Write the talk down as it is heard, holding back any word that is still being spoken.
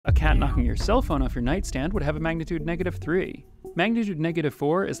cat knocking your cell phone off your nightstand would have a magnitude -3. Magnitude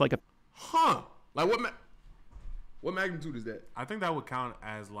 -4 is like a... Huh. Like what magnitude is that? I think that would count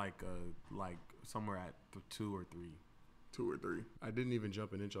as like somewhere at 2 or 3. 2 or 3. I didn't even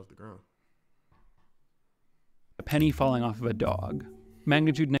jump an inch off the ground. a penny falling off of a dog.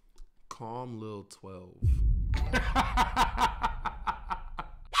 Magnitude... Calm Lil 12.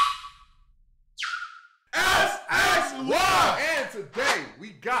 SXY! And today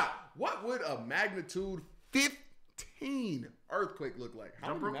we got, what would a magnitude 15 earthquake look like?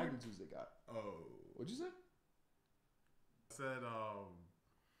 How many magnitudes they got? Oh, what'd you say? I said,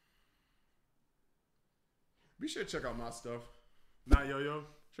 be sure to check out my stuff. not yo-yo.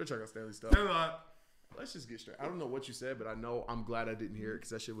 Sure check out Stanley's stuff. Thanks a lot. Let's just get straight. I don't know what you said, but I know I'm glad I didn't hear it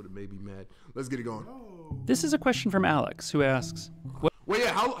because that shit would have made me mad. Let's get it going. This is a question from Alex, who asks, Wait,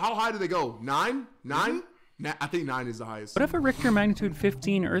 yeah, how high do they go? 9? 9? I think 9 is the highest. what if a Richter magnitude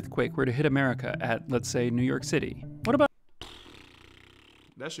 15 earthquake were to hit America at, let's say, New York City? What about...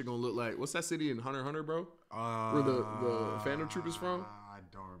 That shit gonna look like, what's that city in Hunter x Hunter, bro? Where the Phantom Troop is from? I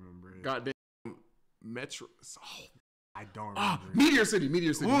don't remember it. Goddamn Metro. Oh. I don't remember it. Meteor City.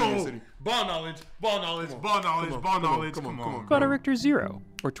 Meteor City. Ball knowledge. Come on. What about a Richter 0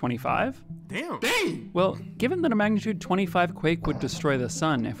 or 25? Damn. Dang! Well, given that a magnitude 25 quake would destroy the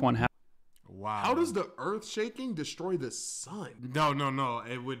sun if one happened... Wow. How does the earth shaking destroy the sun? No.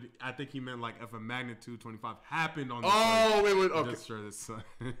 It would. I think he meant like if a magnitude 25 happened on the sun, it would destroy the sun.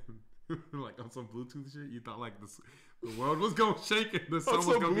 Like on some Bluetooth shit, you thought like the world was gonna shake and the sun was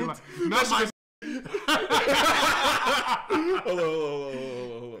gonna be like, not my. Hold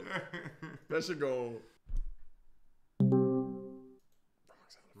on. That should go. Wrong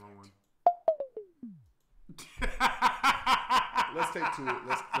one. Let's take 2.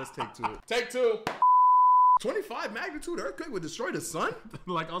 Let's take 2. Take 2. 25 magnitude earthquake would destroy the sun?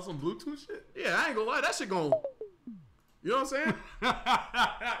 Like on some Bluetooth shit? Yeah, I ain't gonna lie. That shit going. You know what I'm saying?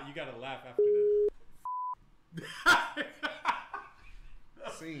 You gotta laugh after this.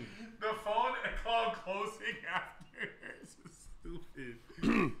 Scene. The phone call closing after. It's stupid.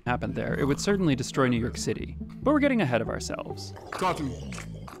 happened there, it would certainly destroy New York City. But we're getting ahead of ourselves. Talk to me.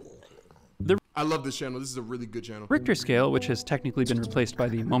 I love this channel. This is a really good channel. Richter scale, which has technically been replaced by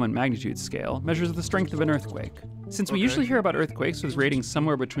the moment magnitude scale, measures the strength of an earthquake. Since we usually hear about earthquakes with ratings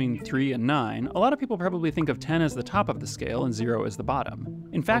somewhere between 3 and 9, a lot of people probably think of 10 as the top of the scale and 0 as the bottom.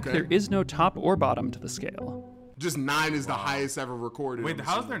 In fact, there is no top or bottom to the scale. Just 9 is the highest ever recorded. Wait,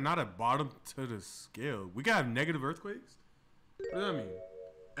 how is there not a bottom to the scale? We got negative earthquakes? What does that mean?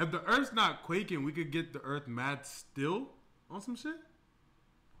 If the Earth's not quaking, we could get the Earth mad still on some shit?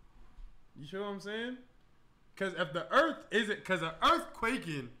 You sure what I'm saying? Because if the Earth isn't, because the Earth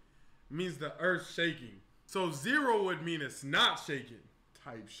quaking means the Earth shaking. So 0 would mean it's not shaking.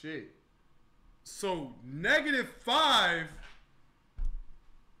 Type shit. So -5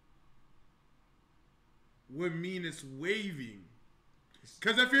 would mean it's waving.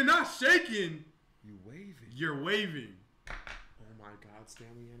 Because if you're not shaking, you're waving. Oh my God,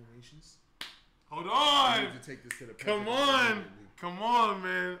 Stanley Animations. Hold I on. need to take this to the Come on,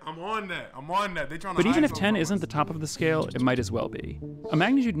 man. I'm on that. They trying to. But even hide if 10 something isn't from the us. top of the scale, it might as well be. A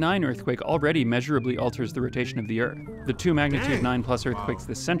magnitude 9 earthquake already measurably alters the rotation of the Earth. The 2 magnitude 9 plus earthquakes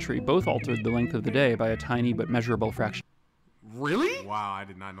this century both altered the length of the day by a tiny but measurable fraction. Really? Wow, I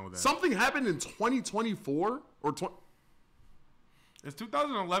did not know that. Something happened in 2024 or Is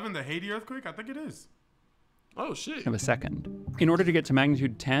 2011 the Haiti earthquake? I think it is. Oh shit. Of a second. In order to get to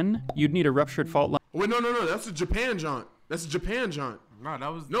magnitude 10, you'd need a ruptured fault line. Wait, no. That's a Japan jaunt. No, that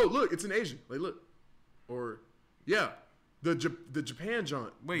was No, look, it's in Asia. Like, look, or yeah, the Japan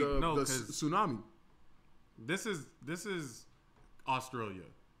jaunt. Wait, the no, 'cause tsunami. This is Australia.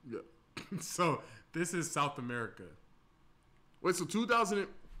 Yeah. So this is South America. Wait, so 2000.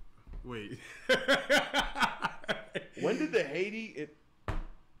 Wait. When did the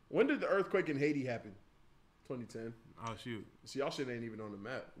earthquake in Haiti happen? 2010. Oh shoot. See, y'all shit ain't even on the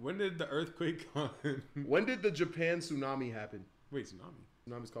map. When did the earthquake come? When did the Japan tsunami happen? Wait, tsunami.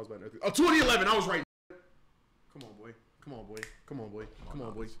 Tsunami's caused by an earthquake. Oh, 2011. I was right. Come on, boy.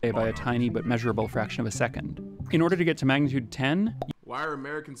 By a tiny but measurable fraction of a second. In order to get to magnitude 10, Why are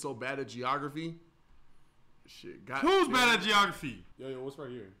Americans so bad at geography? Shit. Who's bad at geography? Yo, what's right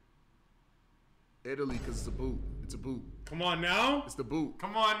here? Italy, because it's a boot. It's a boot. Come on now. It's the boot.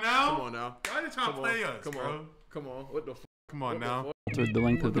 Come on now. Come on now. Why are they trying to play us, Come bro? on. Come on. What the f? Come on now. altered the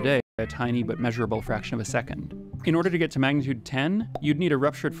length of the day by a tiny but measurable fraction of a second. In order to get to magnitude 10, you'd need a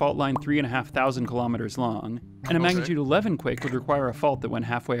ruptured fault line 3,500 kilometers long, and a magnitude 11 quake would require a fault that went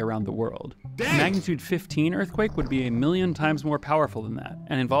halfway around the world. Dang. A magnitude 15 earthquake would be 1,000,000 times more powerful than that,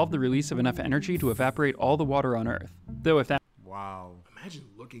 and involve the release of enough energy to evaporate all the water on Earth. Though if that Wow. Imagine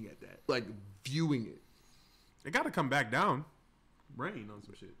looking at that, like viewing it. It got to come back down. Rain on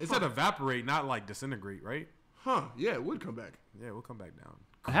some shit. It said evaporate, not like disintegrate, right? Huh? Yeah, it would come back. Yeah, we'll come back down.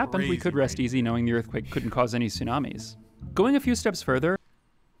 happened, we could rest Crazy easy knowing the earthquake couldn't cause any tsunamis. Going a few steps further,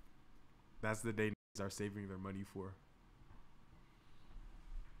 That's the day are saving their money for.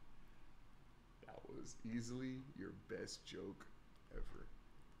 That was easily your best joke ever.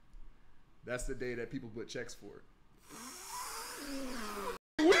 That's the day that people put checks for.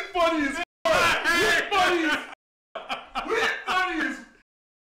 We funny as we funny as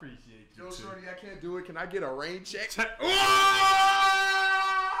Appreciate you. Yo, shorty, I can't do it. Can I get a rain check? Wait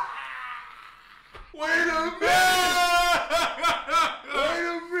a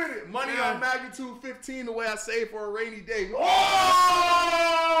minute. Money on magnitude 15 the way I save for a rainy day.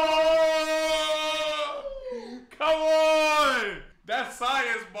 Come on! That's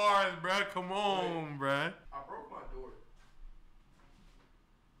science bars, bruh. Come on, bruh. I broke my door.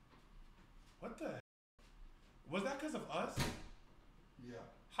 What the? Was that because of us? Yeah.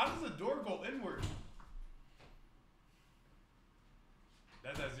 How does the door go inward?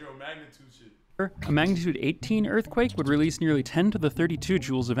 That's that zero magnitude shit. a magnitude 18 earthquake would release nearly 10 to the 32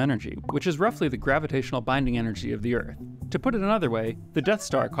 joules of energy, which is roughly the gravitational binding energy of the Earth. To put it another way, the Death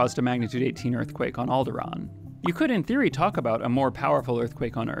Star caused a magnitude 18 earthquake on Alderaan. You could in theory talk about a more powerful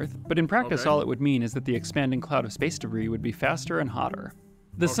earthquake on Earth, but in practice all it would mean is that the expanding cloud of space debris would be faster and hotter.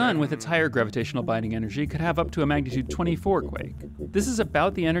 The Sun, with its higher gravitational binding energy, could have up to a magnitude 24 quake. This is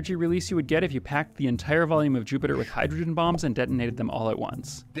about the energy release you would get if you packed the entire volume of Jupiter with hydrogen bombs and detonated them all at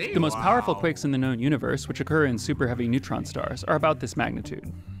once. The most powerful quakes in the known universe, which occur in super heavy neutron stars, are about this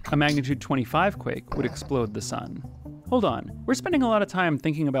magnitude. A magnitude 25 quake would explode the Sun. Hold on, we're spending a lot of time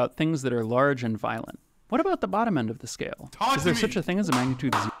thinking about things that are large and violent. What about the bottom end of the scale? Is there such a thing as a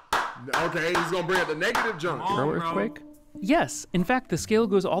magnitude Okay, he's gonna bring up the negative junk. zero earthquake? Yes, in fact, the scale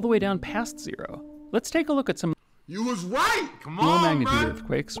goes all the way down past zero. Let's take a look at some You was right. Come low on, magnitude bruh.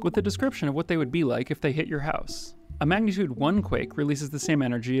 earthquakes with a description of what they would be like if they hit your house. A magnitude 1 quake releases the same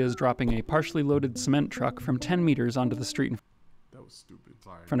energy as dropping a partially loaded cement truck from 10 meters onto the street in That was stupid.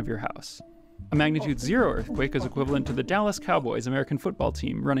 Sorry. front of your house. A magnitude 0 earthquake is equivalent to the Dallas Cowboys American football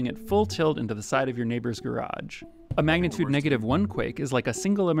team running at full tilt into the side of your neighbor's garage. A magnitude -1 quake is like a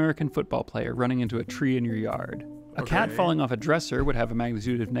single American football player running into a tree in your yard. A cat falling off a dresser would have a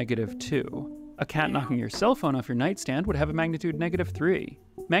magnitude of -2. A cat knocking your cell phone off your nightstand would have a magnitude -3.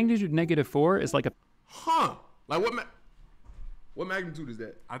 Magnitude -4 is like a Huh? Like what magnitude is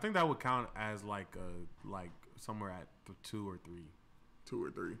that? I think that would count as like somewhere at 2 or 3. 2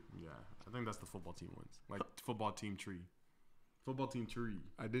 or 3. Yeah, I think that's the football team ones. Like football team tree. Football team tree.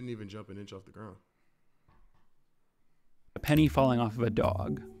 I didn't even jump an inch off the ground. penny falling off of a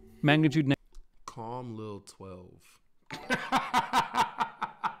dog. Magnitude Calm Lil 12.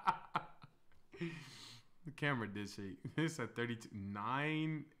 The camera did shake. It's at 32.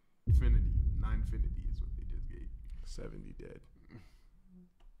 9 infinity. 9 infinity is what they just gave. 70 dead.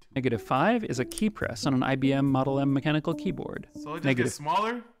 -5 is a key press on an IBM Model M mechanical keyboard. So it just gets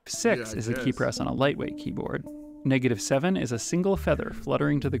smaller? 6 Yeah, I is a key guess. press on a lightweight keyboard. -7 is a single feather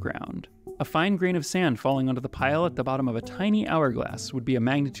fluttering to the ground. A fine grain of sand falling onto the pile at the bottom of a tiny hourglass would be a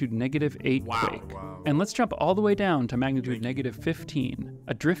magnitude -8 quake. Wow. And let's jump all the way down to magnitude -15,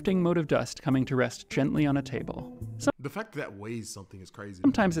 a drifting mote of dust coming to rest gently on a table. The fact that weighs something is crazy.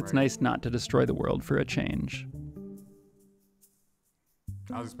 Sometimes it's nice not to destroy the world for a change.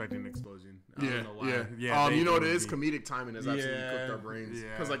 I was expecting an explosion. I don't know why. Yeah. Yeah. You know, it they- is comedic timing has absolutely Yeah, cooked our brains. yeah.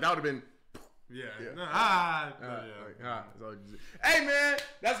 Because like that would have been. Yeah. Yeah. Yeah. Hey man,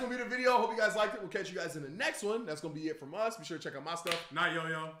 that's gonna be the video. Hope you guys liked it. We'll catch you guys in the next one. That's gonna be it from us. Be sure to check out my stuff. Not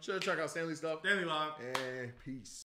yo-yo. Be sure to check out Stanley's stuff. Daily Live. And peace.